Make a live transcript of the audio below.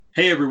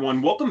Hey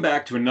everyone, welcome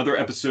back to another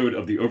episode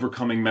of the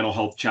Overcoming Mental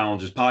Health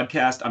Challenges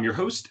podcast. I'm your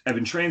host,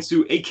 Evan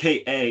Transu,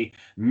 aka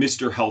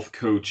Mr. Health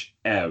Coach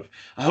Ev.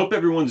 I hope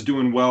everyone's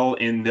doing well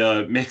in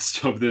the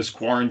midst of this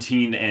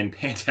quarantine and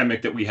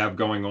pandemic that we have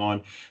going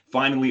on.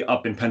 Finally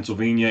up in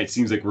Pennsylvania, it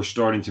seems like we're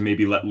starting to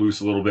maybe let loose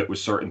a little bit with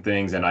certain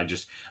things, and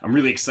I'm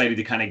really excited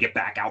to kind of get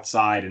back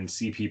outside and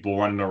see people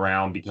running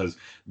around because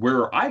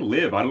where I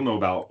live, I don't know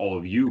about all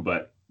of you,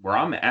 but where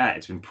I'm at,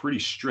 it's been pretty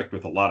strict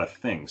with a lot of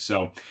things.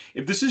 So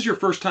if this is your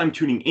first time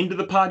tuning into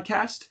the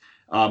podcast,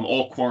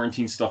 all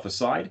quarantine stuff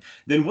aside,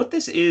 then what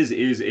this is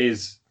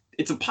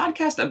it's a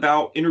podcast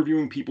about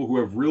interviewing people who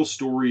have real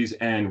stories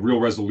and real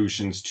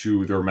resolutions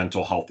to their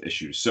mental health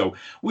issues. So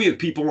we have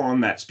people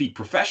on that speak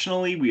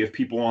professionally. We have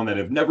people on that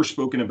have never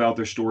spoken about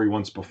their story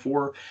once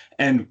before.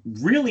 And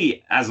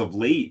really, as of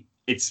late,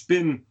 it's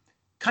been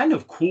kind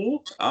of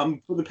cool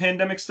for the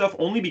pandemic stuff,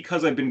 only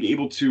because I've been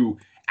able to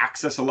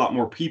access a lot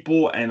more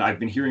people and I've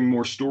been hearing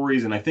more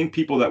stories. And I think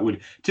people that would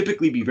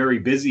typically be very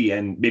busy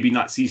and maybe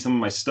not see some of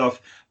my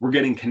stuff, we're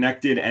getting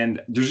connected. And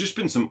there's just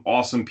been some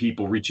awesome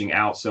people reaching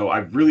out. So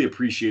I've really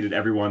appreciated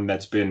everyone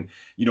that's been,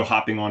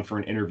 hopping on for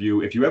an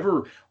interview. If you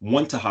ever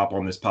want to hop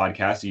on this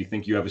podcast, or you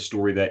think you have a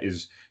story that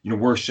is,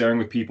 worth sharing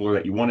with people or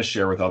that you want to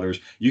share with others,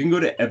 you can go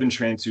to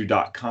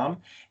evantransu.com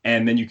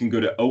and then you can go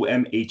to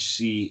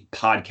OMHC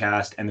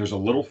podcast. And there's a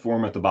little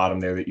form at the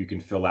bottom there that you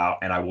can fill out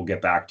and I will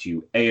get back to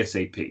you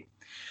ASAP.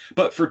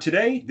 But for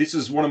today, this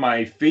is one of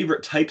my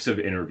favorite types of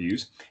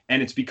interviews.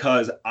 And it's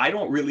because I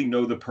don't really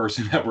know the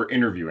person that we're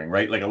interviewing,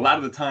 right? Like a lot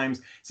of the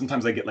times,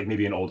 sometimes I get like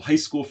maybe an old high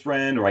school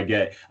friend or I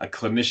get a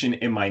clinician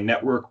in my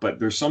network, but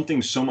there's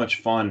something so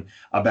much fun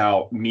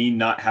about me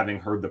not having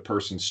heard the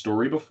person's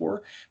story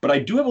before. But I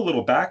do have a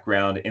little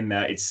background in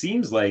that it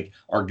seems like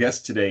our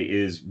guest today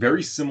is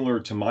very similar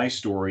to my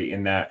story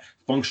in that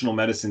functional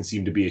medicine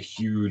seemed to be a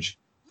huge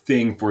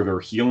thing for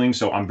their healing.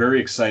 So I'm very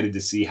excited to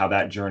see how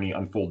that journey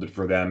unfolded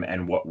for them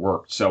and what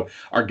worked. So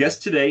our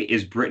guest today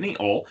is Brittany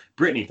Ull.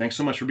 Brittany, thanks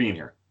so much for being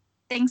here.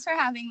 Thanks for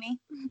having me.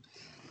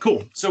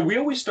 Cool. So we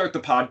always start the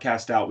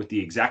podcast out with the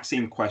exact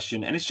same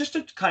question, and it's just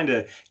to kind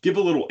of give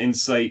a little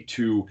insight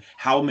to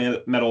how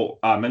mental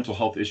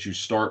health issues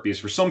start. Because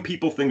for some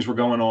people, things were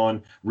going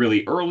on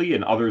really early,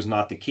 and others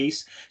not the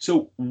case.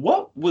 So,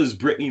 what was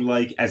Brittany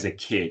like as a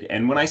kid?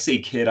 And when I say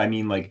kid, I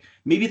mean like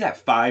maybe that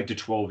 5 to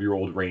 12 year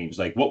old range.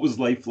 Like, what was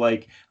life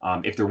like?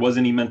 If there was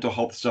any mental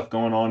health stuff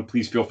going on,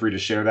 please feel free to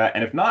share that.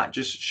 And if not,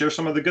 just share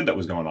some of the good that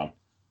was going on.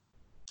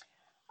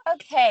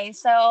 Okay,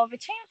 so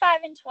between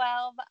 5 and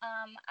 12,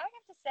 I would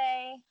have to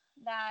say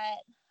that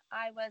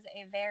I was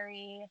a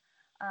very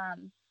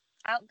um,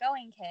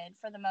 outgoing kid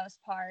for the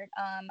most part.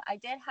 I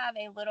did have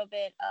a little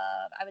bit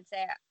of, I would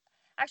say,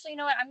 actually, you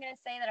know what? I'm going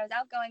to say that I was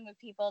outgoing with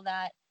people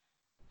that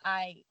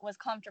I was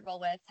comfortable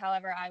with.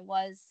 However, I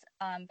was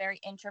very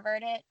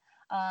introverted.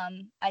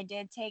 I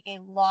did take a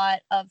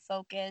lot of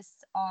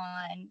focus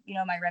on,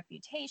 my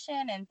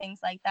reputation and things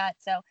like that.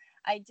 So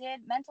I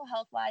did, mental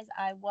health wise,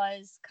 I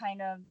was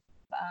kind of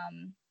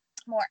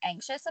more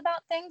anxious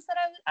about things that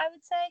I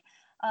would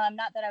say.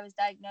 Not that I was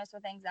diagnosed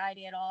with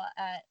anxiety at all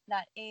at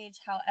that age.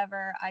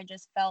 However, I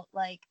just felt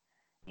like,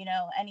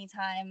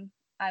 anytime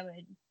I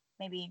would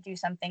maybe do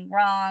something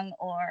wrong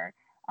or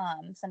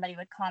somebody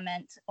would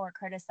comment or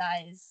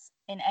criticize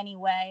in any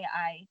way,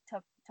 I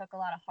took a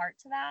lot of heart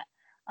to that.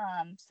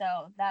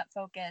 So that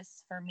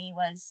focus for me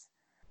was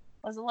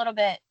a little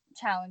bit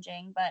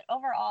challenging, but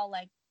overall,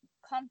 like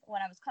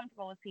when I was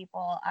comfortable with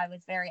people, I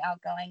was very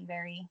outgoing,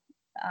 very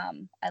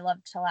I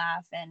loved to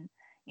laugh and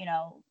you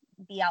know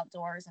be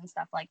outdoors and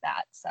stuff like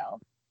that. So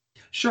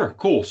Sure,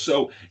 cool.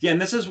 So, yeah,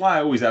 and this is why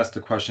I always ask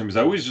the question because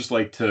I always just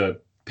like to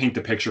paint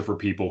the picture for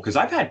people because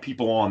I've had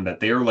people on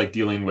that they're like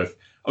dealing with,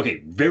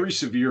 okay, very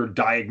severe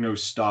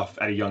diagnosed stuff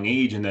at a young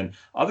age, and then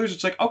others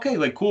it's like, okay,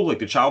 like cool, like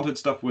the childhood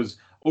stuff was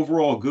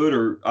overall good,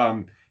 or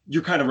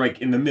you're kind of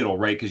like in the middle,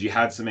 right? Because you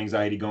had some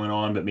anxiety going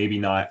on, but maybe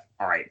not.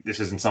 All right, this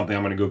isn't something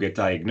I'm going to go get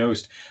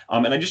diagnosed.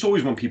 And I just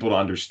always want people to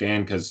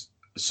understand because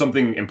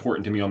something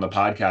important to me on the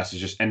podcast is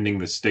just ending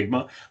the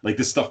stigma. Like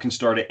this stuff can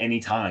start at any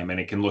time and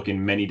it can look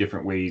in many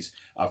different ways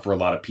for a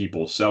lot of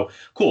people. So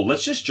cool.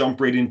 Let's just jump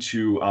right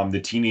into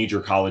the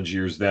teenager college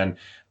years then.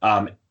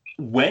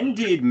 When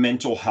did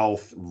mental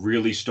health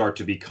really start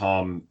to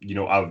become,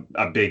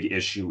 a big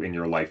issue in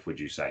your life, would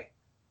you say?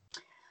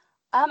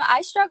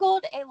 I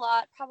struggled a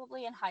lot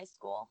probably in high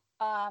school.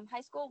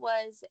 High school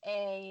was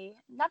a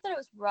not that it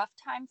was rough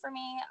time for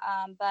me,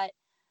 but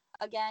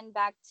again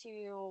back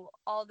to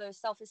all those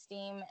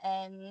self-esteem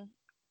and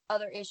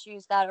other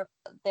issues that are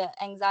the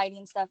anxiety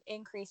and stuff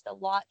increased a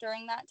lot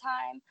during that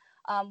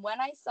time. When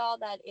I saw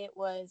that it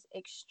was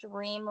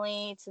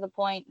extremely to the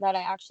point that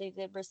I actually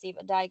did receive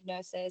a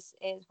diagnosis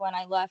is when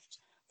I left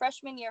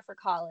freshman year for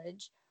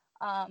college.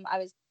 I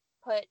was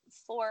put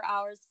 4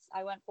 hours,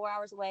 I went 4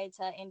 hours away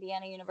to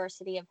Indiana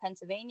University of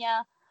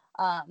Pennsylvania.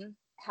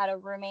 Had a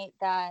roommate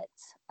that,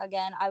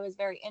 again, I was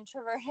very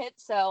introverted,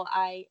 so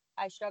I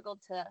struggled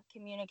to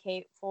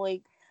communicate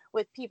fully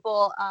with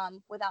people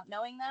without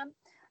knowing them.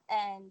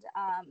 And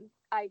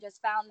I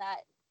just found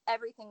that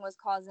everything was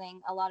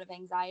causing a lot of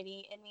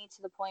anxiety in me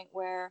to the point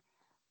where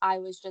I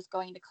was just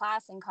going to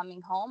class and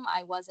coming home.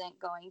 I wasn't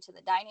going to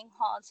the dining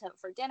hall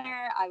for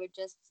dinner. I would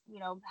just,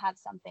 have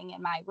something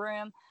in my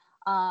room.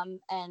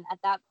 And at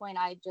that point,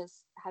 I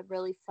just had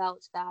really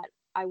felt that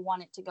I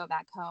wanted to go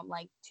back home,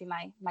 like to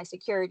my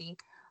security.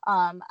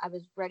 I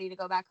was ready to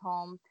go back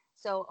home.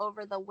 So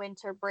over the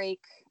winter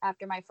break,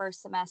 after my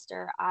first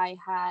semester, I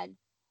had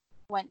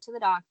went to the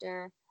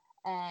doctor,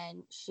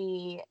 and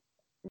she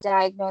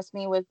diagnosed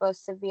me with both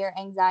severe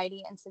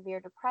anxiety and severe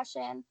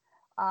depression.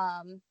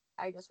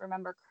 I just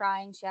remember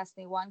crying. She asked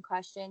me one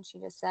question. She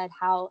just said,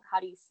 how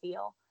do you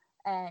feel?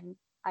 And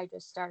I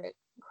just started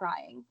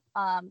crying.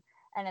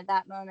 And at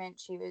that moment,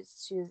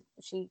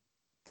 she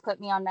put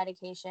me on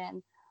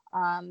medication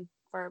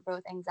for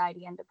both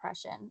anxiety and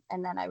depression.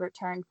 And then I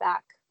returned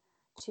back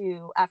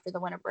to, after the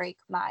winter break,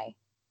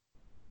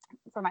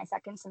 for my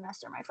second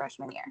semester, my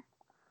freshman year.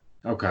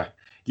 Okay.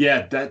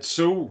 Yeah, that's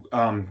so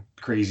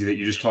crazy that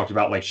you just talked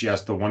about like she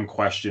asked the one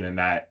question and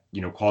that,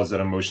 caused that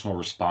emotional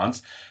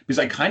response. Because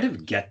I kind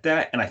of get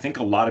that. And I think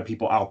a lot of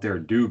people out there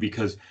do,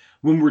 because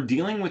when we're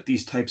dealing with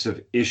these types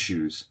of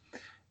issues,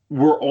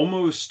 we're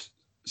almost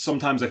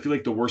sometimes I feel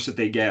like the worse that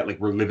they get, like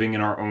we're living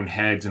in our own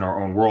heads and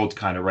our own worlds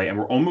kind of, right? And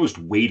we're almost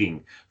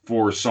waiting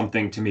for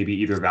something to maybe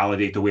either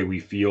validate the way we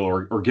feel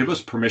or give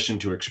us permission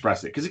to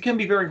express it. Because it can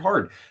be very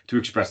hard to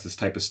express this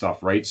type of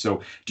stuff, right?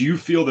 So do you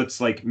feel that's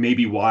like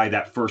maybe why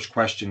that first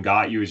question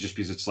got you is just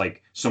because it's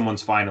like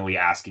someone's finally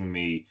asking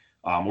me,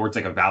 or it's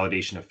like a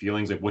validation of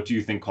feelings? Like what do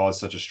you think caused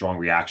such a strong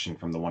reaction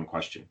from the one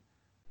question?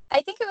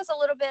 I think it was a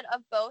little bit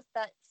of both,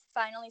 that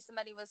finally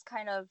somebody was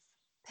kind of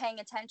paying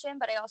attention,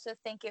 but I also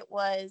think it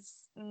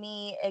was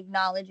me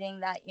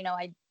acknowledging that,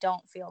 I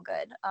don't feel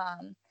good.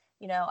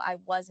 I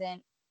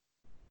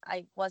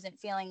wasn't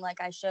feeling like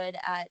I should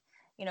at,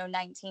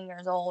 19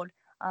 years old,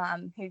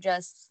 who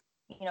just,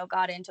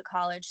 got into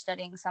college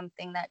studying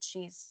something that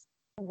she's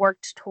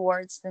worked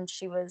towards since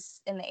she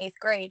was in the 8th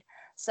grade.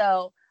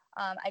 So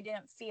I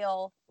didn't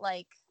feel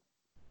like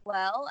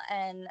well,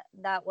 and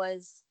that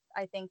was,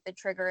 I think, the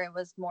trigger. It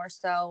was more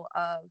so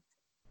of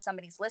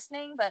somebody's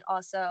listening, but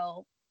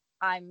also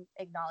I'm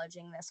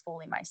acknowledging this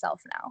fully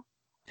myself now.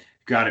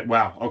 Got it.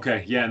 Wow.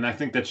 Okay. Yeah. And I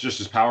think that's just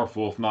as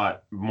powerful, if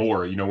not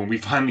more, when we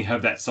finally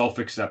have that self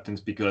acceptance,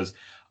 because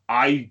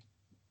I,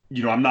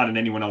 I'm not in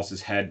anyone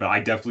else's head, but I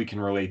definitely can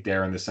relate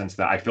there in the sense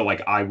that I feel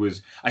like I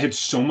had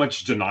so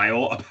much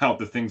denial about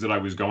the things that I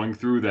was going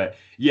through that,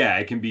 yeah,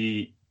 it can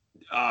be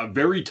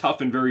very tough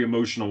and very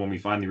emotional when we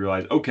finally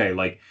realize, okay,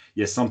 like,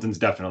 yes, something's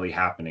definitely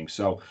happening.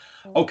 So,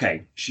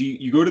 okay,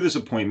 you go to this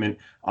appointment,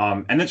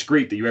 and that's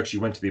great that you actually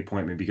went to the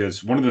appointment,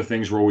 because one of the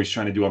things we're always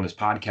trying to do on this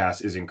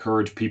podcast is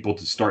encourage people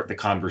to start the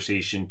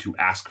conversation to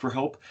ask for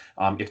help,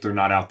 if they're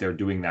not out there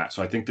doing that.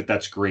 So I think that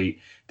that's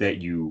great that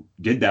you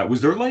did that. Was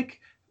there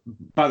like,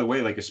 by the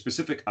way, like a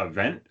specific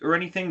event or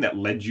anything that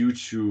led you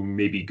to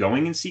maybe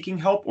going and seeking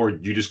help, or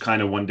you just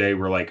kind of one day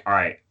were like, all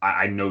right,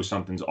 I know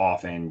something's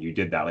off, and you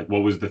did that? Like,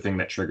 what was the thing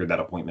that triggered that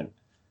appointment?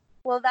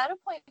 Well, that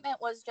appointment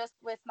was just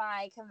with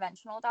my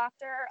conventional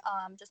doctor,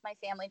 just my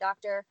family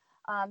doctor.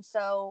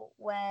 So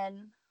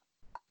when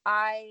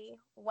I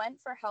went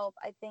for help,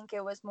 I think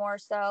it was more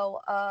so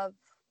of,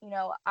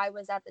 I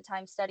was at the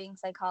time studying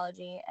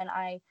psychology, and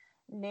I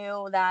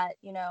knew that,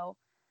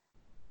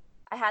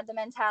 I had the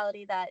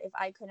mentality that if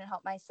I couldn't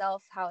help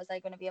myself, how was I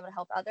going to be able to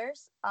help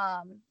others,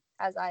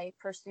 as I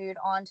pursued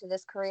on to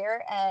this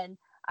career? And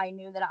I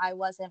knew that I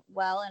wasn't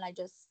well, and I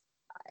just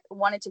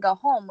wanted to go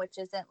home, which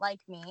isn't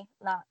like me.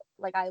 Not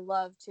like, I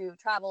love to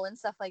travel and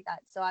stuff like that.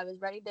 So I was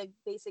ready to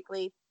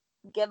basically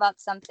give up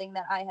something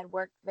that I had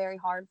worked very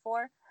hard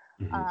for.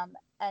 Hmm.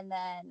 And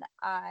then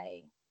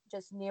I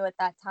just knew at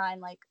that time,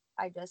 like,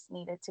 I just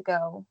needed to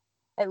go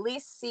at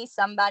least see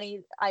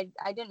somebody. I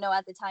didn't know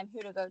at the time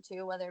who to go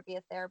to, whether it be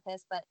a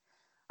therapist, but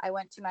I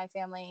went to my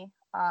family,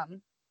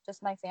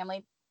 just my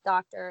family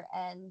doctor,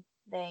 and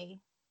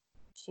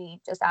she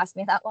just asked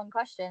me that one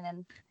question,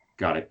 and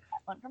Got it. I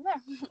went from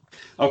there.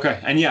 Okay.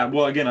 And yeah,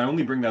 well, again, I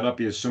only bring that up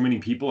because so many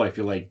people, I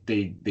feel like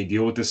they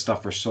deal with this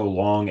stuff for so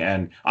long,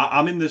 and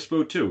I'm in this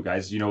boat too,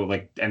 guys.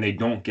 Like, and they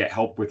don't get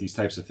help with these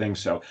types of things.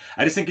 So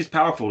I just think it's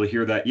powerful to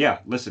hear that. Yeah,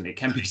 listen, it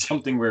can be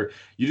something where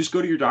you just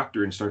go to your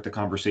doctor and start the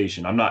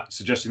conversation. I'm not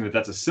suggesting that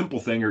that's a simple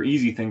thing or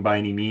easy thing by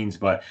any means,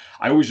 but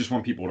I always just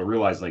want people to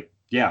realize, like,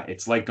 yeah,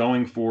 it's like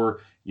going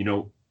for,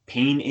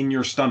 pain in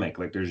your stomach.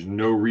 Like, there's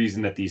no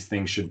reason that these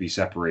things should be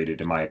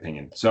separated, in my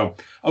opinion. So,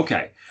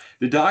 okay.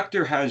 The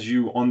doctor has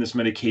you on this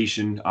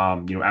medication,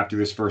 after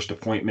this first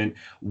appointment.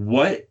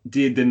 What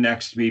did the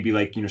next maybe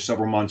like,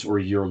 several months or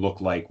a year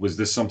look like? Was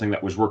this something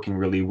that was working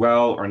really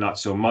well or not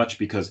so much?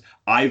 Because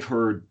I've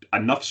heard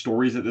enough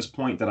stories at this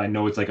point that I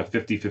know it's like a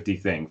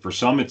 50-50 thing. For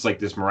some, it's like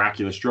this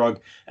miraculous drug,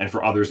 and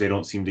for others, they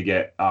don't seem to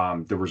get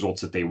the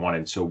results that they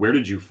wanted. So where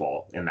did you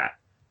fall in that?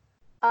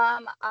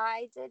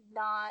 I did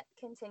not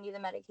continue the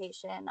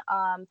medication.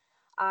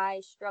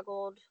 I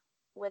struggled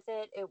with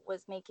it. It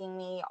was making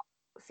me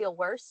feel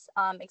worse,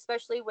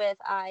 especially with,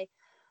 I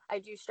I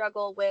do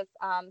struggle with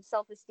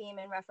self-esteem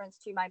in reference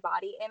to my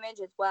body image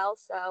as well.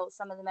 So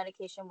some of the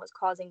medication was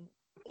causing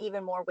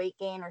even more weight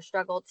gain or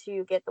struggle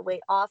to get the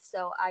weight off.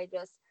 So I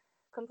just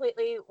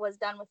completely was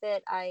done with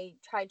it. I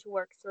tried to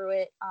work through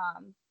it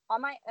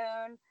on my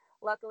own.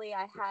 Luckily,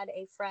 I had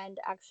a friend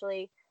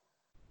actually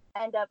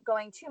end up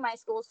going to my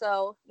school.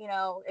 So,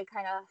 it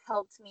kind of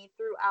helped me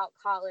throughout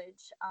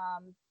college,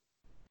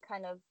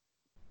 kind of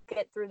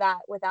get through that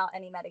without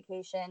any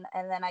medication.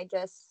 And then I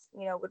just,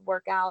 would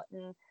work out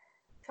and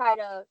try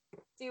to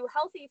do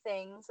healthy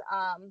things.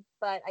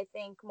 But I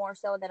think more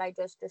so that I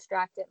just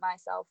distracted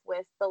myself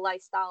with the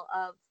lifestyle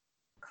of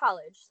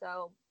college.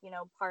 So,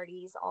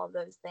 parties, all of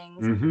those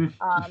things,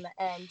 Mm-hmm.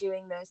 and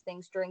doing those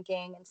things,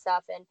 drinking and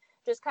stuff, and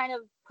just kind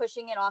of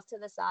pushing it off to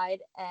the side.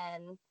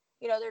 And,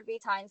 there'd be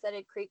times that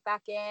it'd creep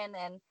back in,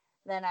 and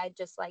then I'd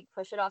just like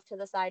push it off to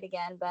the side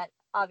again. But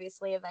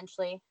obviously,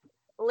 eventually,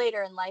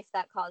 later in life,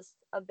 that caused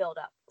a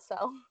buildup.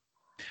 So.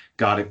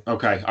 Got it.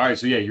 Okay. All right.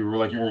 So yeah, you were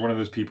one of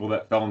those people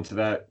that fell into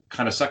that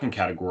kind of second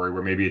category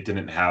where maybe it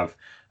didn't have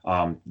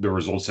the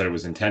results that it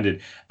was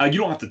intended. You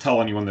don't have to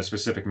tell anyone the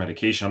specific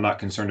medication. I'm not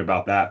concerned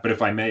about that. But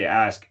if I may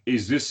ask,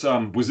 is this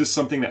was this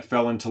something that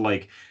fell into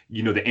like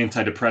the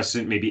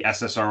antidepressant, maybe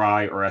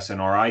SSRI or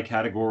SNRI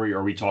category? Or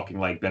are we talking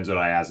like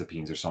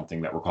benzodiazepines or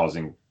something that were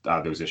causing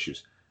those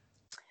issues?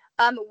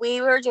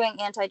 We were doing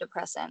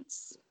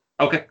antidepressants.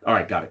 Okay. All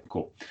right. Got it.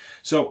 Cool.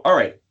 So, all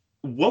right.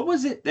 What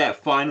was it that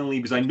finally,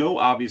 because I know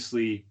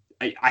obviously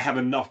I have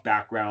enough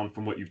background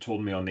from what you've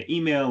told me on the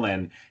email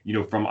and,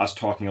 from us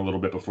talking a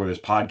little bit before this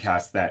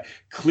podcast that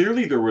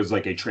clearly there was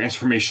like a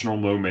transformational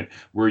moment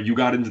where you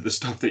got into the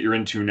stuff that you're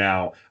into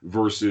now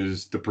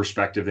versus the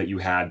perspective that you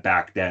had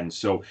back then.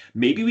 So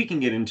maybe we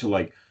can get into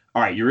like,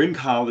 all right, you're in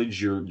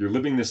college, you're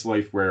living this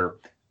life where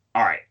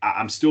all right,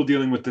 I'm still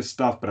dealing with this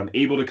stuff, but I'm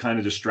able to kind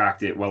of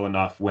distract it well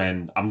enough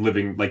when I'm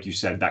living, like you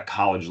said, that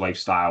college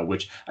lifestyle,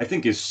 which I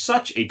think is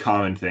such a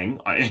common thing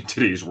in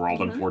today's world,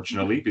 Mm-hmm.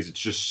 unfortunately, because it's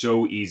just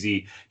so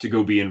easy to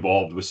go be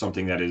involved with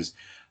something that is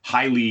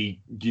highly,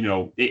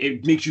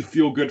 it makes you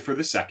feel good for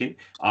the second.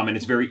 And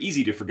it's very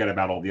easy to forget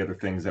about all the other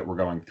things that we're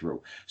going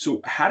through.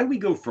 So how do we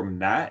go from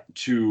that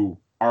to,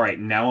 all right,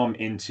 now I'm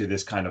into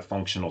this kind of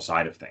functional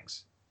side of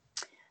things?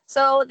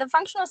 So the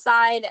functional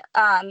side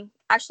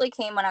actually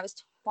came when I was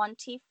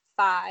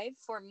 25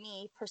 for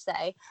me per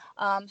se.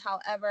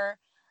 However,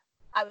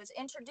 I was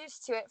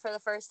introduced to it for the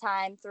first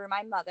time through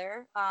my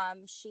mother.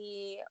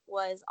 She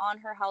was on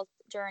her health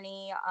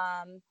journey,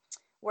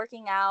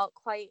 working out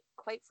quite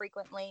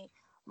frequently,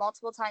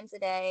 multiple times a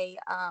day,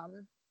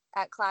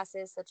 at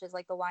classes such as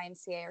like the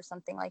YMCA or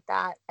something like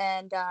that.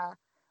 And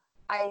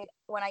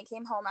when I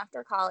came home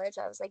after college,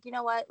 I was like, you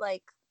know what,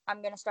 like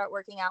I'm gonna start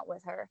working out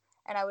with her.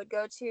 And I would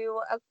go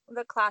to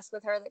the class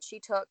with her that she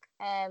took.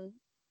 And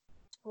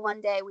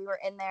one day we were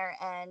in there,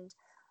 and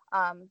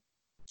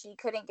she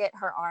couldn't get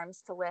her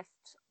arms to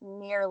lift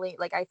nearly,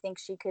 like I think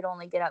she could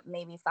only get up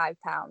maybe 5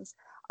 pounds,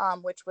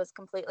 which was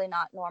completely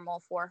not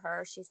normal for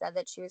her. She said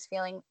that she was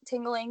feeling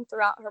tingling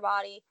throughout her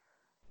body,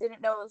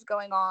 didn't know what was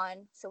going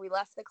on. So we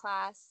left the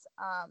class.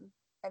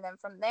 And then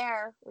from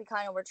there, we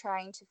kind of were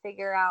trying to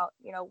figure out,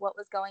 what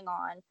was going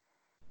on.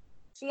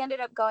 She ended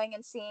up going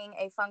and seeing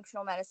a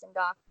functional medicine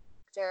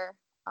doctor.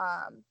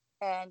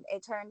 And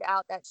it turned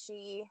out that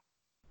she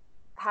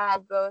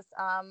had both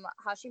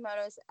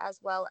Hashimoto's as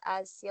well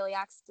as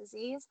celiac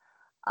disease.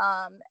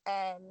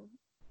 And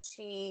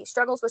she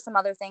struggles with some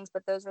other things,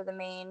 but those are the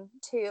main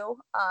two.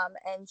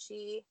 And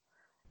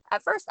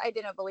at first I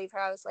didn't believe her.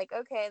 I was like,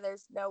 okay,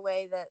 there's no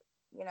way that,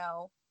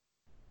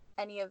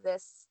 any of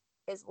this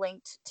is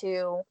linked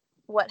to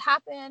what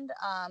happened.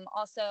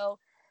 Also,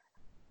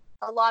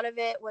 a lot of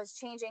it was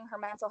changing her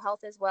mental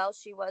health as well.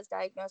 She was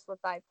diagnosed with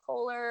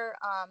bipolar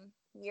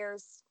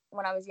years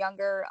when I was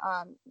younger,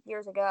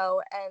 years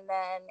ago. And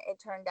then it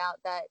turned out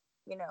that,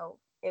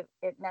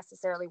 it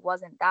necessarily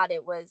wasn't that.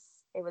 It was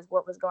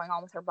what was going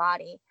on with her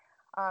body.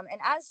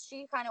 And as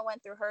she kind of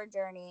went through her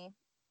journey,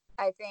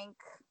 I think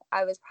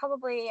I was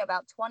probably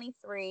about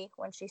 23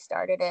 when she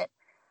started it.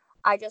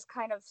 I just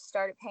kind of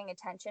started paying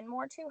attention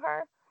more to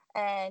her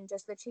and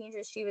just the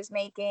changes she was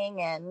making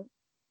and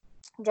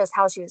just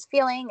how she was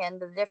feeling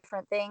and the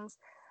different things.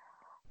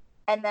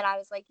 And then I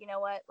was like, you know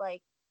what,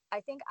 like,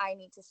 I think I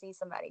need to see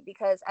somebody,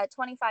 because at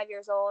 25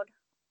 years old,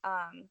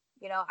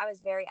 I was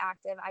very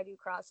active. I do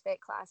CrossFit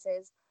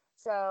classes.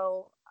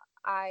 So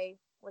I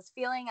was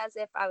feeling as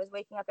if I was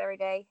waking up every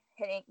day,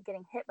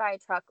 getting hit by a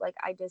truck. Like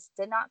I just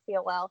did not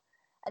feel well.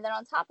 And then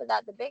on top of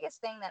that, the biggest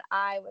thing that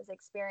I was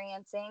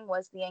experiencing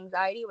was the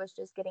anxiety was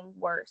just getting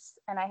worse.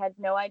 And I had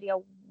no idea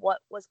what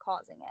was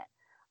causing it.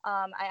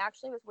 I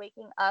actually was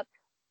waking up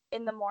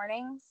in the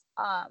mornings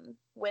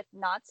with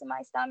knots in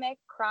my stomach,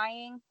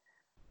 crying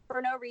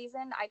for no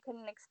reason. I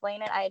couldn't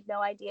explain it. I had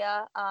no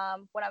idea.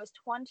 When I was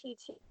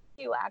 22,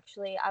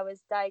 actually, I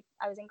was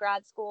in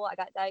grad school. I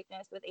got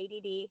diagnosed with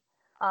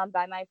ADD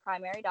by my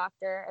primary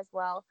doctor as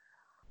well.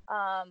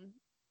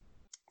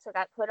 So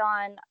got put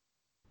on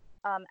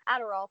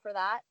Adderall for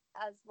that.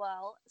 as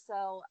well.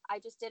 So I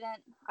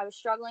was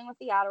struggling with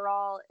the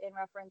Adderall in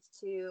reference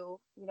to,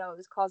 it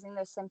was causing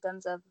those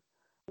symptoms of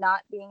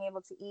not being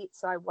able to eat.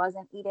 So I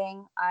wasn't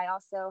eating. I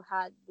also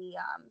had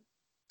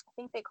I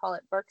think they call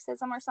it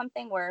bruxism or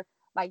something, where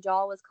my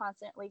jaw was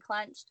constantly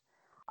clenched.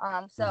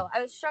 So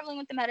I was struggling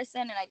with the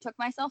medicine, and I took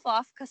myself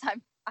off because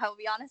I'll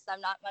be honest,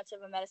 I'm not much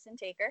of a medicine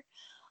taker.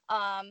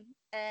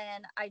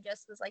 And I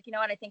just was like, you know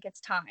what, I think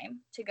it's time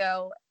to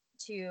go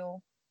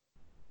to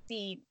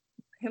see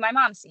who my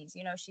mom sees.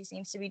 She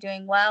seems to be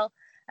doing well.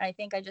 And I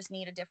think I just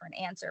need a different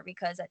answer,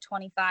 because at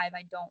 25,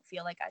 I don't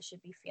feel like I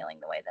should be feeling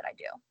the way that I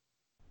do.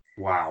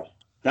 Wow.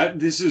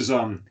 This is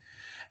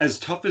as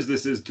tough as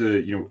this is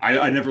to,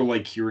 I never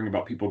like hearing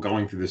about people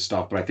going through this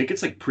stuff, but I think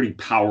it's like pretty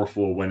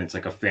powerful when it's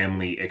like a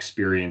family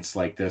experience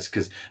like this.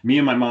 Because me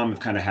and my mom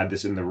have kind of had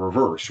this in the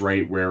reverse,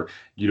 right? Where,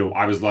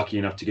 I was lucky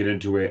enough to get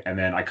into it, and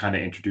then I kind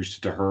of introduced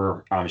it to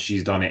her.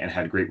 She's done it and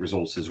had great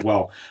results as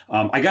well.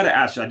 I got to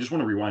ask you, I just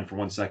want to rewind for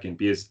 1 second,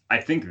 because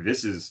I think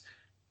this is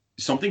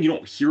something you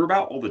don't hear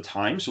about all the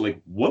time. So,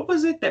 like, what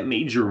was it that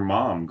made your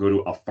mom go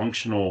to a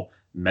functional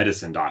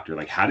medicine doctor?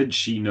 Like, how did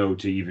she know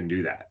to even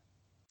do that?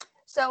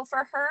 So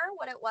for her,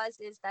 what it was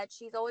is that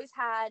she's always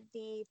had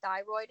the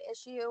thyroid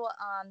issue.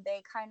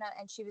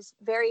 And she was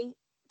very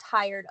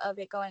tired of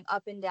it going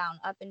up and down,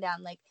 up and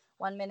down. Like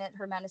 1 minute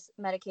her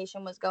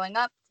medication was going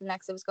up, the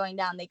next it was going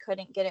down. They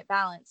couldn't get it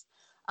balanced.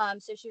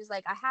 So she was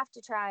like, I have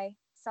to try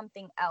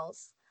something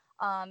else.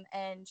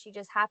 And she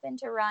just happened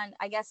to run,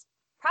 I guess,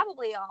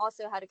 probably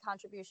also had a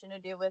contribution to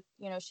do with,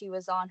 she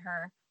was on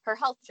her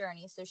health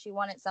journey. So she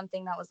wanted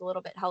something that was a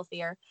little bit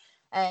healthier.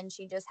 And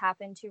she just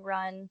happened to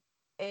run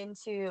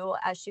into,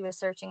 as she was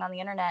searching on the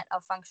internet,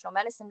 a functional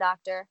medicine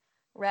doctor,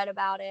 read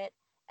about it,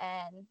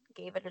 and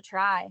gave it a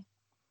try.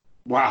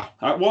 Wow.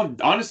 Well,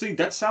 honestly,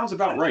 that sounds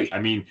about right. I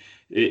mean,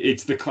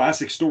 it's the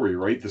classic story,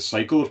 right? The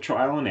cycle of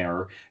trial and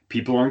error.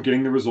 People aren't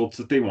getting the results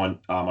that they want,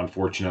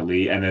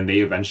 unfortunately, and then they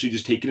eventually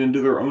just take it into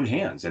their own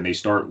hands and they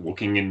start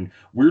looking in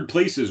weird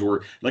places.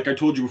 Or, like I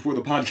told you before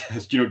the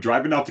podcast,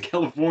 driving out to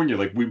California,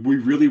 like we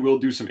really will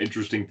do some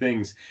interesting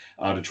things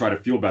to try to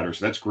feel better.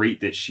 So that's great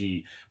that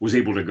she was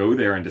able to go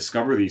there and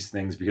discover these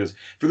things. Because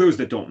for those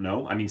that don't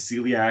know, I mean,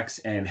 celiacs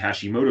and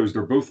Hashimoto's,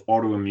 they're both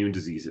autoimmune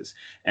diseases.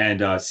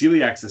 And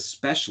celiacs,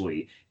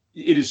 especially,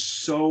 it is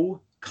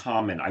so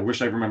common. I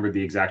wish I remembered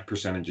the exact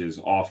percentages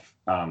off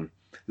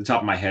the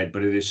top of my head,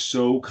 but it is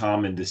so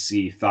common to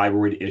see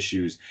thyroid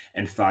issues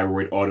and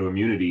thyroid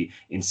autoimmunity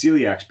in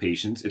celiac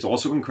patients. It's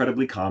also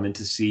incredibly common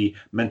to see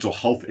mental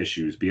health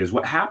issues, because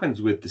what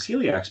happens with the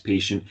celiac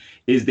patient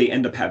is they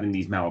end up having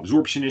these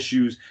malabsorption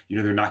issues.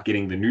 They're not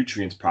getting the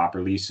nutrients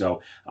properly.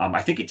 So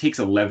I think it takes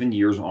 11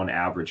 years on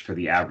average for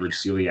the average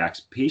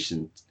celiac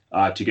patient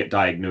to get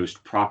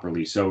diagnosed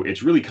properly. So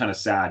it's really kind of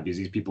sad, because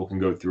these people can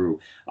go through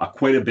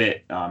quite a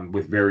bit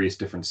with various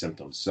different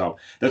symptoms. So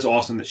that's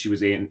awesome that she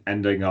was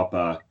ended up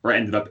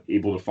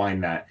able to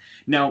find that.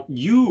 Now,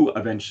 you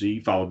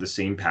eventually followed the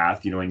same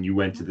path, and you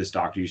went to this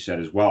doctor, you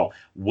said, as well.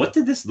 What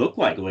did this look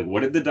like? Like,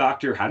 what did the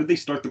doctor, how did they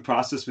start the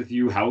process with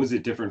you? How was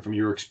it different from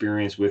your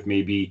experience with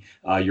maybe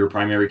your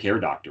primary care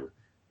doctor?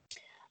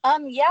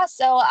 Yeah,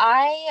 so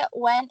I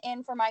went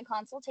in for my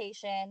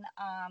consultation.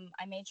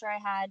 I made sure I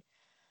had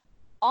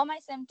all my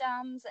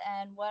symptoms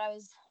and what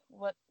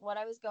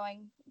I was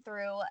going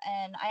through,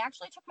 and I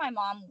actually took my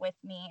mom with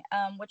me,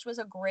 which was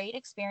a great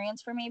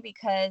experience for me,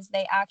 because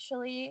they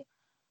actually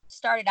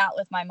started out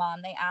with my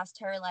mom. They asked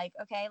her, like,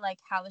 okay, like,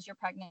 how was your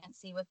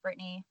pregnancy with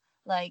Brittany,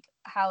 like,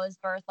 how is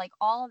birth, like,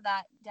 all of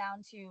that,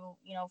 down to,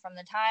 from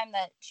the time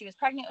that she was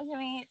pregnant with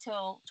me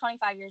till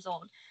 25 years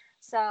old.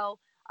 So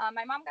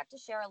my mom got to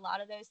share a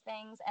lot of those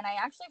things. And I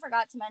actually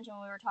forgot to mention,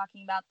 when we were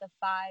talking about the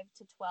 5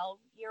 to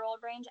 12-year-old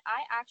range,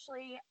 I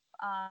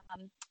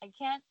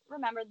can't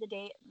remember the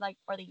date, like,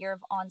 or the year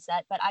of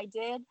onset, but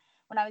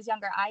when I was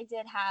younger, I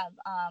did have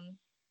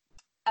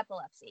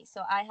epilepsy.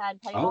 So I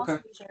had petit Oh, mal okay.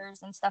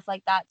 seizures and stuff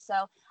like that.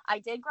 So I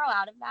did grow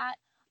out of that.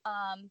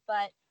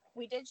 But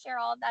we did share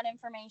all of that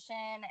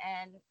information,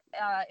 and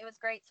it was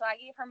great. So I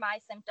gave her my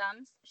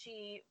symptoms.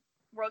 She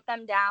wrote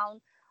them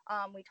down.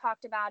 We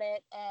talked about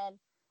it, and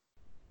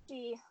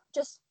she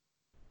just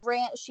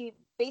she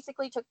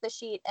basically took the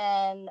sheet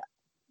and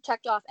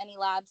checked off any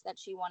labs that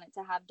she wanted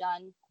to have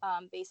done,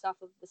 based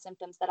off of the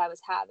symptoms that I was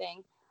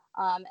having.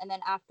 And then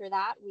after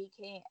that,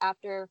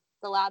 after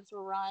the labs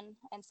were run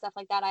and stuff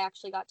like that, I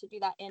actually got to do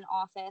that in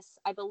office.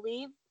 I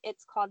believe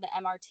it's called the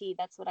MRT.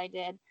 That's what I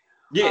did.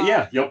 Yeah, Um,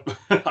 yeah, yep.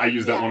 I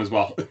use that yeah, one as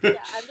well.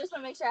 yeah. I just want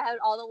to make sure I had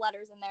all the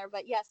letters in there.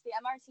 But yes, the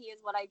MRT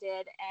is what I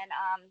did. And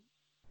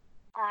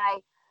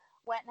I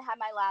went and had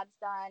my labs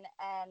done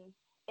and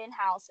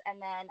in-house,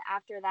 and then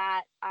after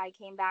that I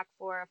came back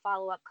for a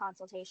follow-up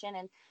consultation,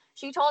 and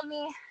she told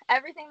me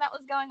everything that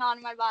was going on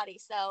in my body.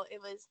 So it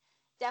was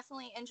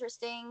definitely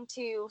interesting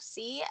to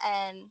see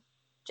and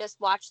just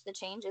watch the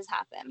changes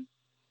happen.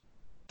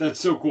 That's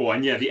so cool.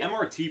 And yeah, the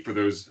MRT, for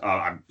those,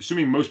 I'm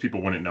assuming most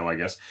people wouldn't know, I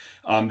guess,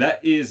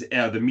 that is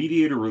the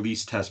mediator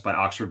release test by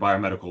Oxford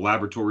Biomedical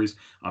Laboratories.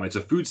 It's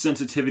a food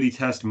sensitivity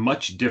test,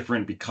 much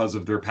different because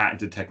of their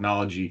patented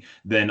technology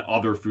than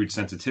other food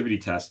sensitivity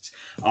tests.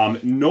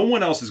 No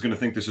one else is going to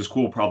think this is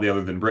cool, probably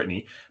other than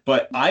Brittany,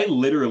 but I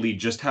literally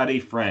just had a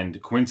friend,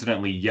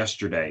 coincidentally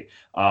yesterday,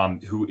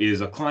 who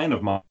is a client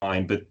of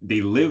mine, but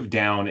they live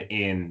down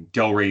in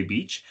Delray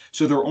Beach.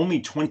 So they're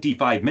only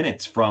 25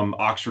 minutes from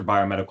Oxford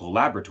Biomedical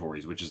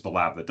Laboratories, which is the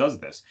lab that does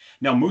this.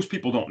 Now, most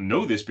people don't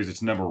know this because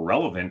it's never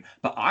relevant,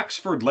 but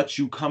Oxford lets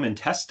you come and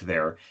test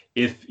there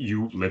if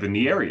you live in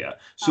the area.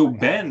 So Okay.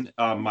 Ben,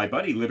 my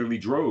buddy, literally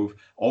drove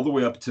all the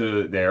way up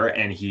to there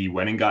and he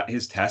went and got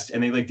his test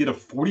and they like did a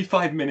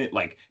 45-minute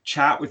like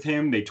chat with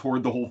him. They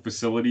toured the whole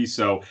facility.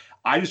 So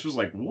I just was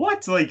like,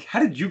 what? Like, how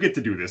did you get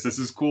to do this? This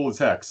is cool as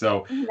heck.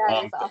 So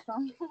That is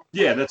awesome.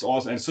 yeah, that's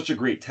awesome. And it's such a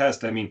great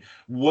test. I mean,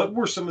 what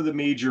were some of the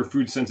major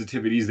food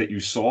sensitivities that you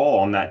saw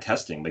on that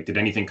testing? Like, did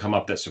anything come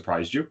up that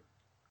surprised you?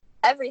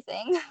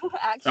 Everything, Oh,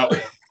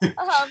 actually.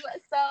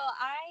 So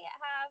I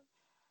have,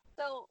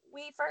 so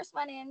we first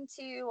went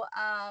into,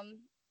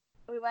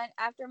 we went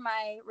after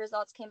my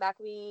results came back.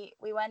 We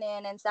went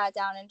in and sat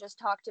down and just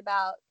talked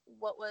about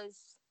what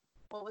was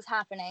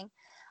happening.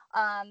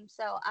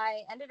 So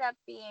I ended up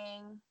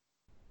being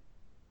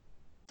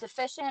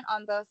deficient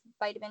on both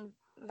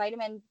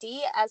vitamin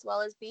D as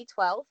well as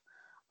B12.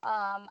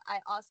 I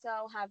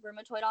also have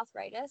rheumatoid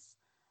arthritis.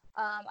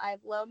 I have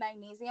low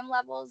magnesium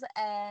levels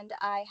and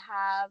I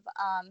have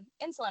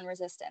insulin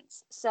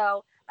resistance.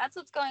 So that's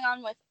what's going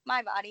on with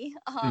my body.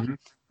 mhm.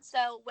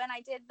 So when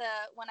I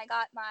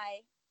got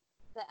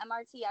the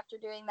MRT after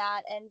doing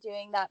that and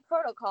doing that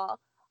protocol,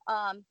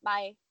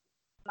 my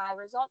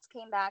results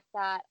came back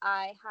that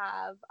I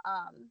have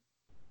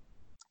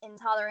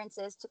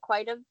intolerances to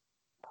quite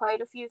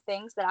a few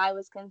things that I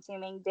was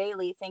consuming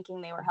daily,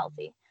 thinking they were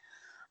healthy.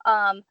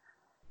 Um,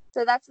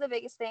 so that's the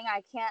biggest thing.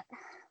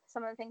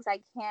 Some of the things I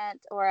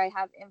can't, or I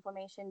have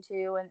inflammation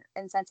to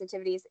and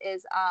sensitivities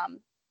is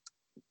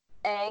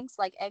eggs,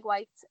 like egg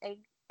whites, egg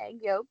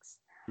yolks.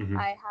 Mhm.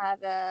 I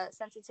have a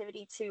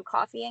sensitivity to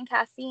coffee and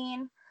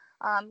caffeine,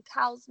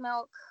 cow's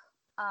milk,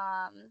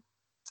 um,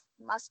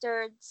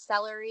 mustard,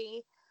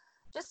 celery,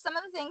 just some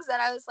of the things that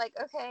I was like,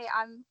 okay,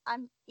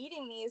 I'm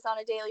eating these on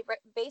a daily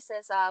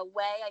basis.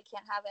 Whey, I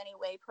can't have any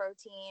whey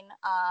protein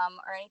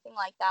or anything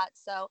like that.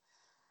 So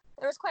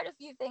there was quite a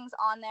few things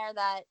on there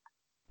that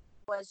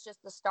was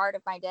just the start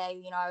of my day.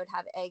 You know, I would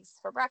have eggs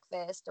for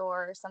breakfast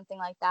or something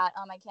like that.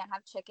 I can't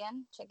have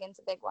chicken. Chicken's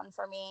a big one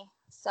for me.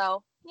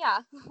 So yeah.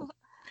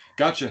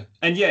 Gotcha.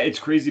 And yeah, it's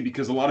crazy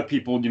because a lot of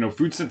people,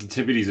 food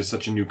sensitivities is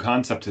such a new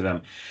concept to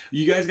them.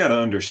 You guys got to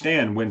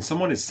understand when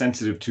someone is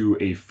sensitive to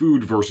a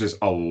food versus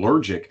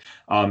allergic,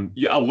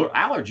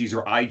 allergies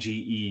are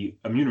IgE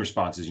immune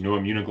responses,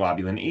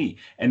 immunoglobulin E,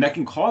 and that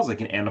can cause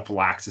like an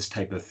anaphylaxis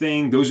type of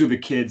thing. Those are the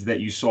kids that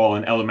you saw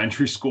in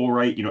elementary school,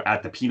 right?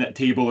 At the peanut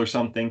table or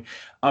something.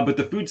 But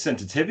the food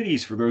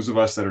sensitivities for those of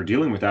us that are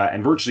dealing with that,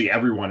 and virtually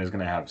everyone is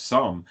going to have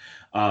some,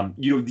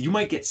 you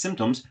might get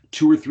symptoms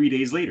 2 or 3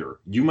 days later.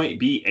 You might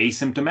be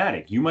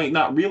asymptomatic. You might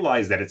not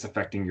realize that it's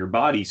affecting your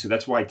body. So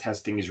that's why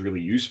testing is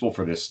really useful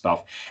for this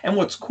stuff. And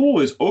what's cool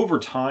is over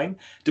time,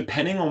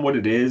 depending on what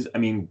it is, I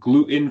mean,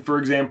 gluten, for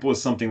example,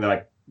 is something that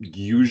I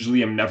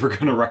usually am never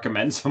going to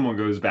recommend someone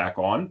goes back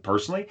on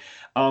personally.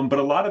 But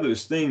a lot of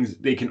those things,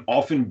 they can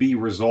often be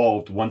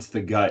resolved once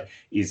the gut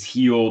is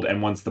healed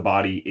and once the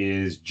body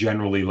is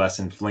generally less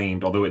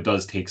inflamed, although it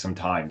does take some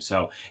time.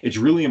 So it's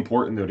really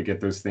important, though, to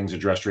get those things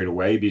addressed right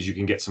away because you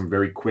can get some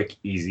very quick,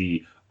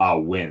 easy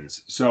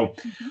wins. So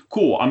Mhm.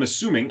 cool. I'm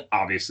assuming,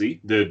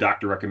 obviously, the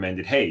doctor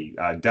recommended, hey,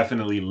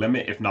 definitely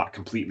limit, if not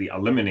completely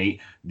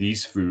eliminate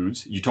these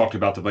foods. You talked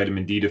about the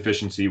vitamin D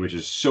deficiency, which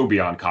is so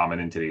beyond common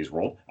in today's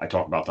world. I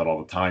talk about that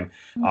all the time.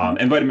 Mhm.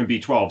 And vitamin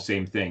B12,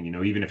 same thing.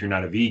 Even if you're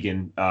not a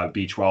vegan,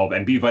 B12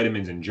 and B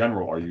vitamins in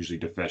general are usually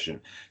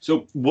deficient.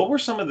 So what were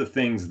some of the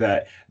things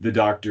that the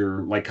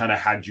doctor like kind of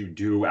had you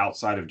do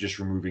outside of just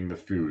removing the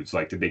foods?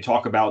 Like, did they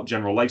talk about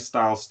general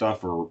lifestyle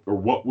stuff or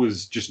what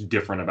was just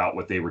different about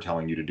what they were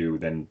telling you to do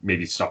than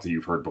maybe stuff that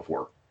you've heard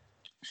before?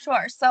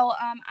 Sure. So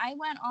I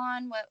went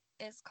on what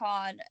is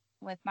called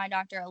with my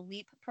doctor a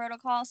LEAP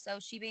protocol. So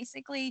she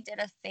basically did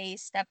a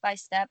phase step by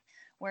step,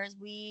 whereas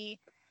we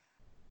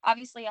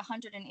obviously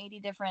 180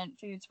 different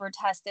foods were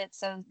tested.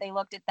 So they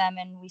looked at them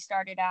and we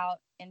started out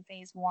in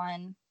phase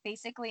one,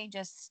 basically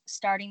just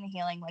starting the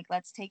healing. Like,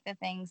 let's take the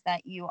things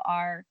that you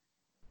are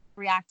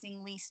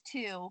reacting least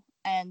to,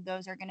 and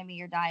those are going to be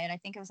your diet. I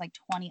think it was like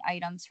 20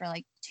 items for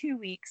like 2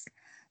 weeks.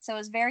 So it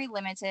was very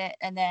limited.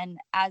 And then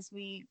as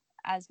we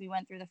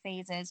went through the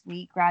phases,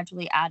 we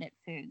gradually added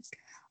foods.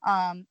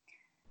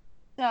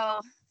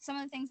 So some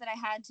of the things that I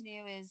had to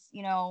do is,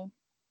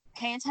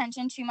 pay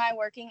attention to my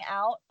working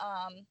out.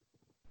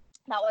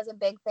 That was a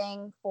big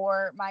thing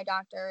for my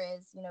doctor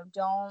is,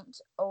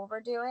 don't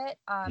overdo it,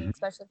 Mhm.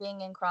 especially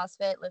being in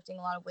CrossFit, lifting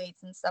a lot of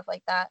weights and stuff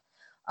like that.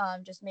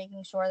 Just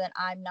making sure that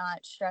I'm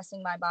not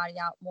stressing my body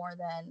out more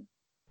than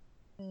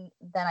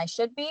I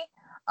should be.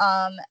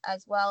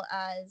 as well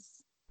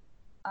as,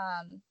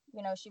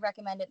 she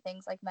recommended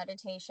things like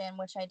meditation,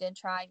 which I did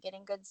try,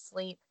 getting good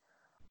sleep.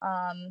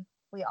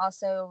 We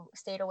also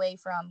stayed away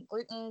from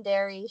gluten,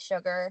 dairy,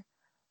 sugar,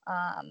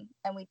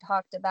 and we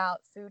talked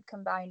about food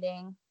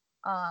combining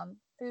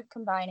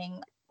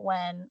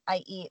when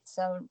I eat.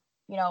 So,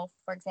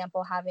 for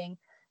example, if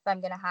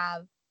I'm going to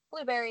have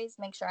blueberries,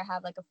 make sure I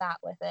have like a fat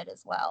with it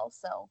as well.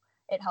 So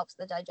it helps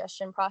the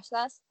digestion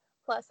process.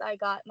 Plus, I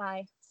got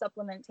my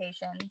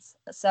supplementations.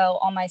 So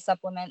all my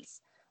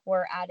supplements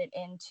were added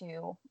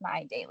into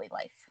my daily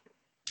life.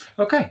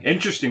 Okay,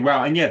 interesting.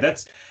 Wow. And yeah,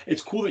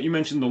 it's cool that you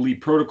mentioned the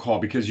LEAP protocol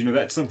because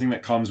that's something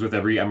that comes with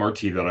every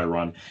MRT that I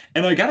run.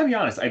 And I gotta be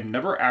honest, I've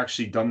never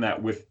actually done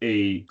that with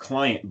a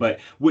client. But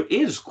what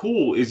is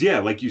cool is, yeah,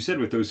 like you said,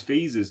 with those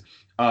phases,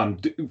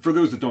 for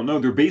those that don't know,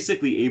 they're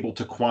basically able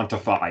to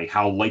quantify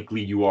how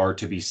likely you are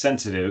to be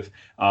sensitive.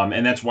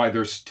 And that's why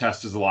their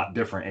test is a lot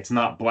different. It's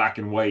not black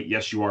and white.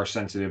 Yes, you are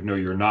sensitive. No,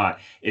 you're not.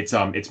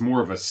 It's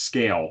more of a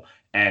scale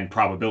and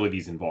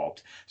probabilities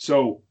involved.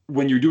 So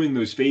when you're doing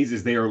those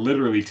phases, they are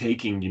literally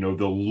taking,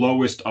 the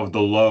lowest of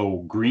the low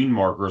green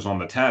markers on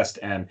the test.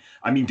 And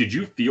I mean, did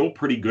you feel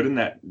pretty good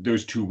in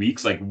those 2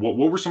 weeks? Like what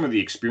were some of the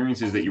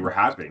experiences that you were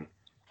having?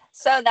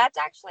 So that's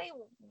actually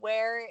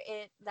where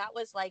that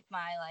was like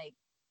my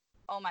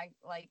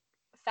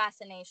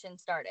fascination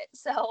started.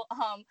 So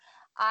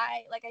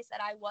like I said,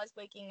 I was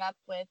waking up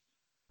with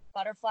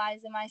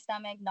butterflies in my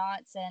stomach,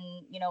 knots,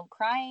 and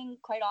crying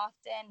quite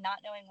often, not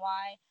knowing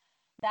why.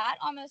 That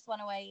almost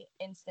went away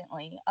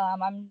instantly.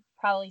 I'm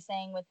probably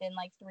saying within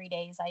like 3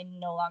 days, I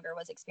no longer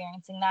was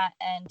experiencing that,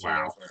 and 2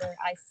 years Wow. later,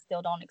 I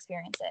still don't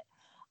experience it.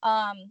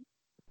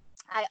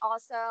 I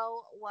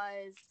also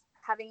was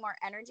having more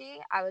energy.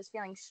 I was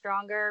feeling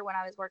stronger when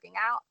I was working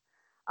out.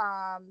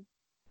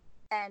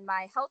 And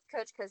my health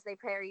coach, because they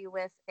pair you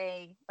with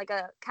a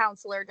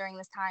counselor during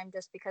this time,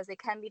 just because it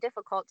can be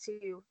difficult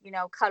to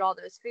cut all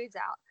those foods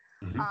out,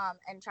 Mhm.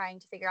 and trying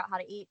to figure out how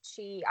to eat.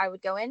 I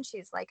would go in,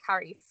 she's like, how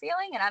are you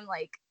feeling? And I'm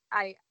like,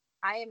 I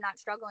am not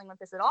struggling with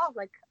this at all,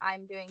 like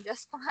I'm doing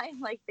just fine,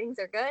 like things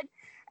are good.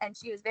 And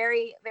she was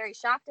very, very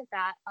shocked at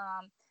that.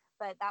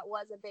 But that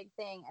was a big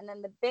thing. And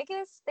then the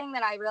biggest thing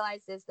that I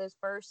realized is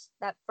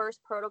that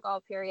first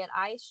protocol period,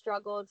 I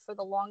struggled for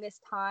the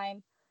longest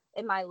time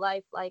in my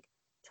life, like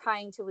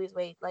trying to lose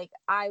weight. Like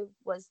I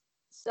was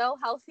so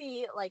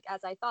healthy, like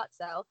as I thought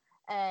so,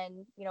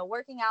 and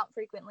working out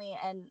frequently,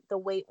 and the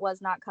weight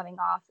was not coming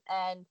off.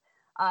 And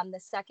the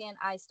second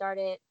I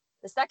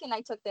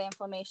took the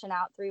inflammation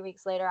out, 3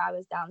 weeks later, I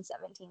was down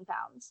 17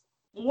 pounds.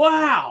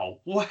 Wow.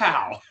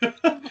 Yeah. Wow.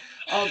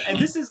 And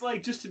this is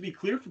like, just to be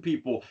clear for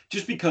people,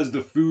 just because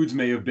the foods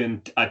may have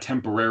been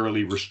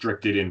temporarily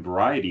restricted in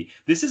variety,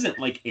 this isn't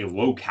like a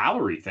low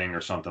calorie thing or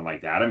something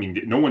like that. I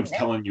mean, no one's Nope.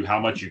 telling you how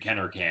much you can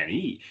or can't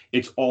eat.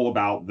 It's all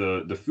about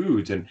the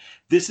foods. And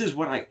this is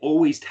what I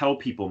always tell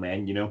people,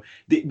 man,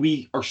 that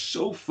we are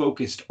so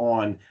focused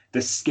on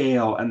the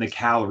scale and the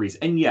calories.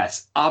 And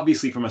yes,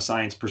 obviously from a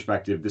science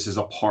perspective, this is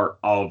a part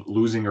of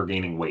losing or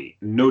gaining weight.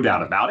 No